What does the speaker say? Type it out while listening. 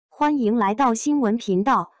欢迎来到新闻频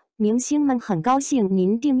道，明星们很高兴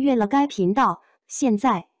您订阅了该频道。现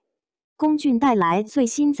在，龚俊带来最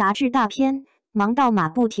新杂志大片，忙到马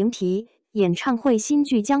不停蹄，演唱会新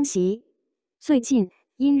剧将袭。最近，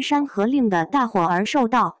因《山河令》的大火而受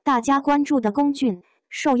到大家关注的龚俊，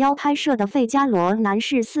受邀拍摄的费加罗男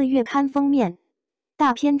士4月刊封面。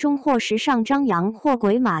大片中或时尚张扬，或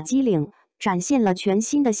鬼马机灵，展现了全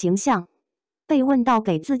新的形象。被问到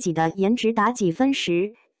给自己的颜值打几分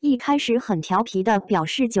时，一开始很调皮地表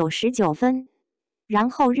示99分，然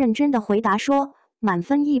后认真地回答说满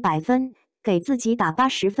分100分，给自己打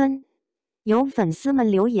80分。有粉丝们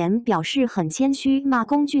留言表示很谦虚，骂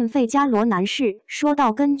龚俊费加罗男士，说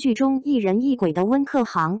到跟剧中一人一鬼的温客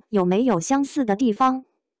行有没有相似的地方？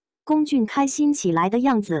龚俊开心起来的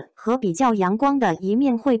样子和比较阳光的一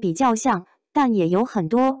面会比较像，但也有很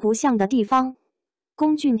多不像的地方。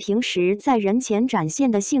龚俊平时在人前展现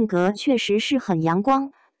的性格确实是很阳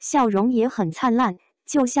光，笑容也很灿烂，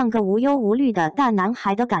就像个无忧无虑的大男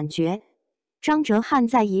孩的感觉。张哲瀚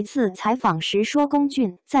在一次采访时说，龚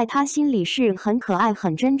俊在他心里是很可爱、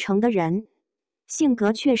很真诚的人，性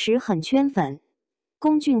格确实很圈粉。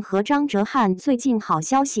龚俊和张哲瀚最近好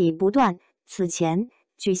消息不断，此前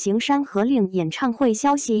举行《山河令》演唱会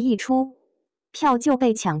消息一出，票就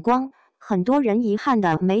被抢光，很多人遗憾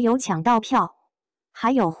的没有抢到票。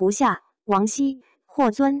还有胡夏、王晰、霍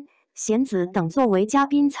尊、贤子等作为嘉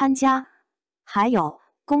宾参加，还有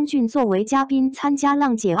龚俊作为嘉宾参加《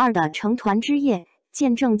浪姐2》的成团之夜，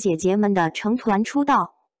见证姐姐们的成团出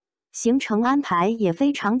道。行程安排也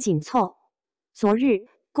非常紧凑。昨日，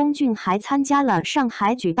龚俊还参加了上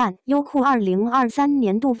海举办优酷2023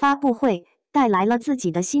年度发布会，带来了自己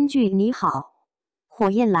的新剧《你好，火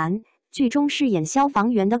焰蓝》。剧中饰演消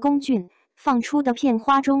防员的龚俊放出的片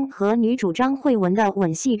花中和女主张慧雯的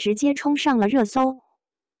吻戏直接冲上了热搜，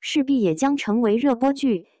势必也将成为热播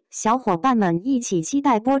剧，小伙伴们一起期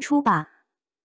待播出吧。